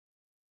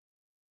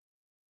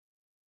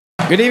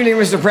Good evening,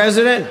 Mr.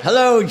 President.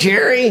 Hello,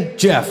 Jerry.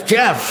 Jeff.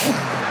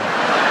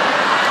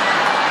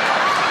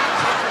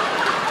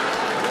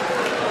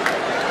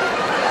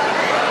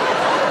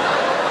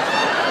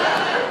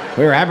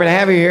 We're happy to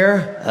have you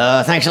here.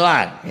 Thanks a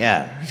lot.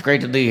 Yeah, it's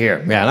great to be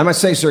here. Yeah, and I must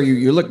say, sir,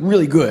 you look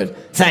really good.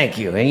 Thank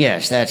you. And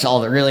yes, that's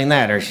all that really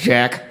matters,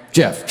 Jack.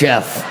 Jeff.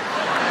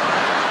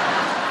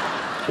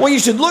 Well, you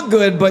should look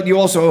good, but you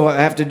also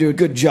have to do a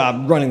good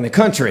job running the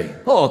country.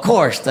 Oh, of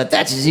course.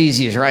 That's as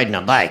easy as riding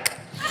a bike.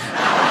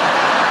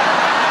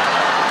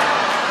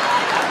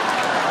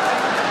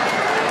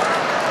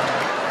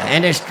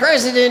 And as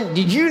president,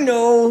 did you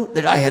know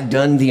that I have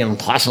done the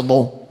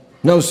impossible?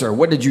 No, sir.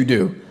 What did you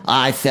do?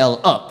 I fell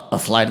up a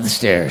flight of the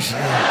stairs.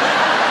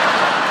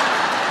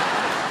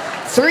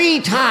 3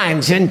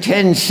 times in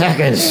 10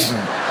 seconds.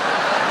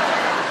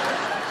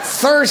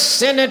 First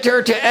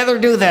senator to ever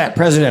do that.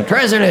 President.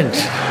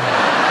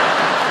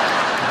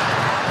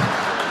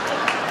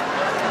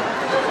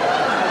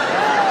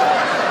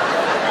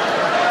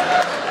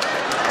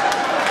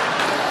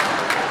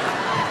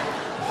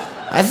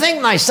 I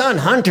think my son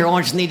Hunter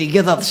wants me to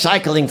give up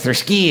cycling for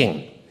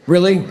skiing.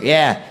 Really?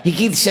 Yeah, he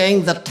keeps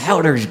saying the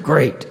powder's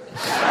great.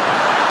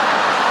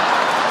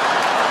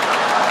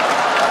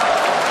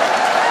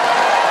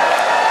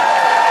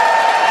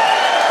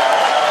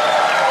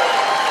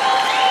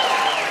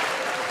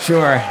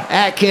 Sure,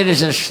 that kid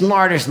is the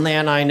smartest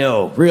man I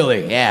know.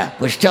 Really? Yeah,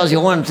 which tells you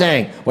one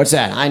thing. What's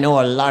that? I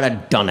know a lot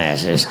of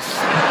dumbasses.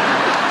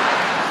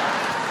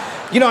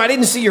 You know, I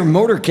didn't see your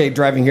motorcade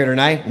driving here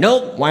tonight.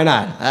 Nope. Why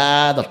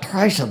not? The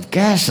price of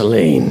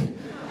gasoline.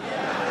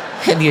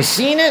 Have you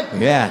seen it?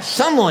 Yeah.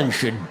 Someone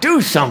should do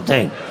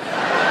something.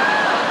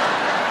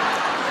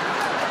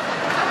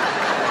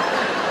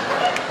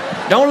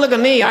 Don't look at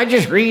me, I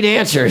just read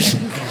answers.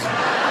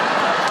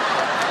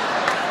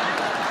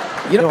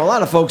 You know, a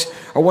lot of folks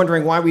are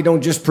wondering why we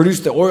don't just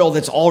produce the oil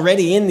that's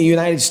already in the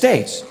United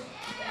States.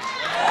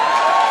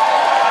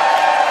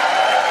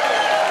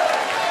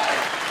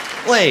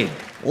 Wait,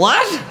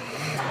 what?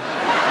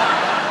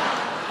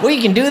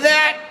 We can do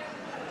that?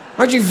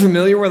 Aren't you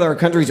familiar with our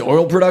country's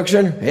oil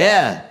production?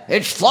 Yeah,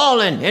 it's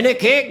falling and it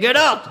can't get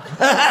up.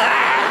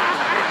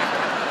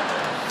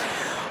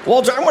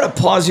 Walter, I want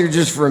to pause here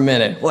just for a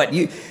minute. What?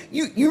 You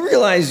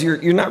realize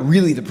you're not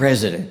really the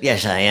president?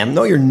 Yes, I am.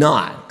 No, you're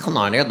not. Come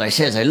on, everybody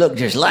says I look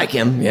just like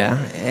him. Yeah.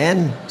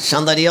 And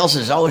somebody else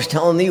is always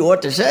telling me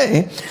what to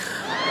say.